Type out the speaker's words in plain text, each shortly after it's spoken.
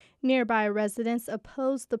Nearby residents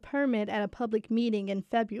opposed the permit at a public meeting in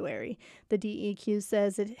February. The DEQ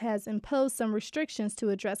says it has imposed some restrictions to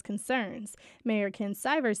address concerns. Mayor Ken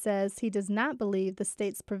Siver says he does not believe the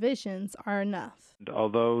state's provisions are enough.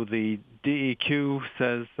 Although the DEQ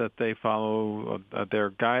says that they follow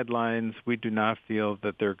their guidelines, we do not feel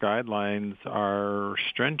that their guidelines are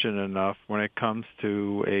stringent enough when it comes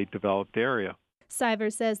to a developed area.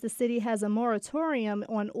 Siver says the city has a moratorium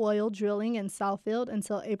on oil drilling in Southfield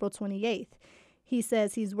until April 28th. He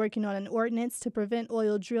says he's working on an ordinance to prevent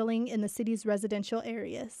oil drilling in the city's residential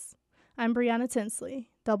areas. I'm Brianna Tinsley,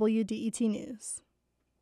 WDET News.